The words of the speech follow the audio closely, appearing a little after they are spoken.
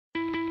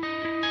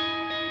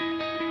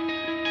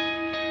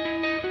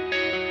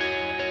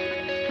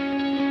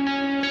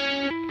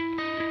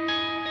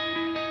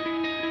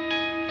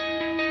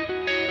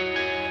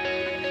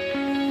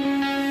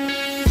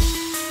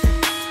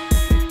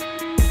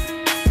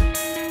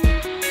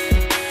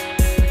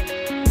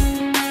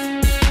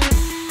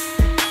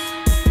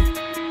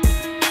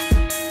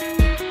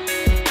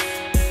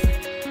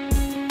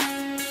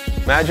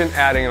Imagine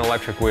adding an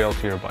electric wheel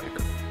to your bike.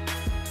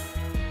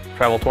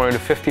 Travel 20 to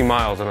 50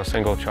 miles on a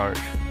single charge.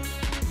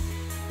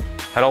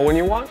 Pedal when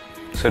you want,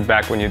 sit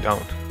back when you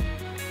don't.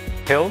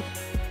 Hills?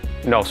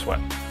 No sweat.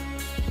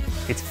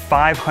 It's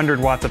 500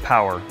 watts of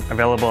power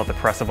available at the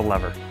press of a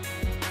lever.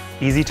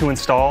 Easy to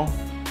install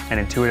and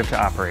intuitive to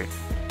operate.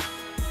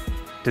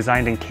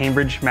 Designed in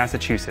Cambridge,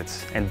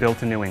 Massachusetts, and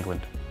built in New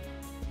England.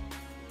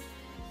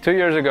 2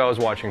 years ago, I was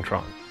watching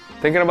TRON.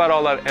 Thinking about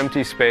all that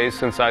empty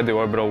space inside the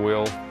orbital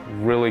wheel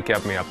really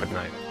kept me up at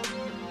night.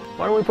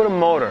 Why don't we put a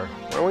motor?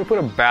 Why don't we put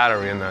a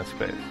battery in that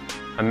space?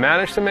 I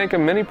managed to make a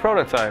mini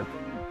prototype,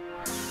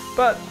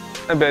 but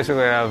I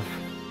basically have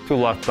 2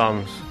 left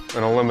thumbs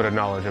and a limited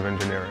knowledge of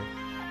engineering.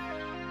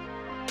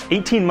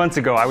 18 months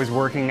ago, I was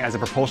working as a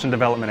propulsion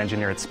development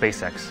engineer at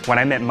SpaceX when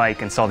I met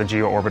Mike and saw the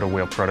GeoOrbital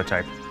Wheel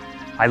prototype.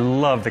 I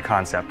loved the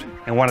concept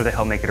and wanted to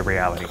help make it a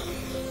reality.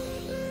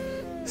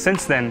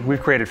 Since then,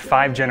 we've created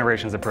 5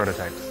 generations of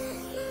prototypes,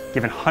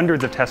 given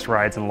hundreds of test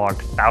rides and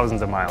logged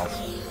thousands of miles.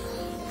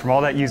 From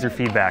all that user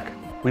feedback,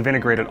 we've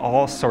integrated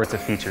all sorts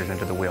of features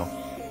into the wheel.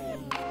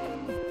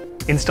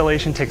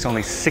 Installation takes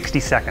only 60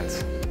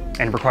 seconds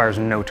and requires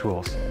no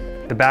tools.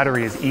 The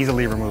battery is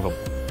easily removable.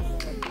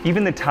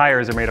 Even the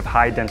tires are made of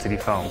high-density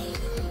foam.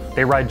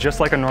 They ride just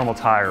like a normal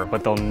tire,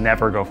 but they'll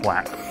never go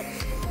flat.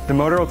 The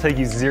motor will take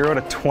you 0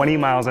 to 20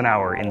 miles an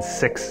hour in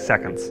 6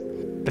 seconds.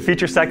 The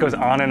feature set goes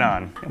on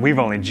and we've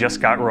only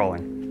just got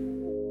rolling.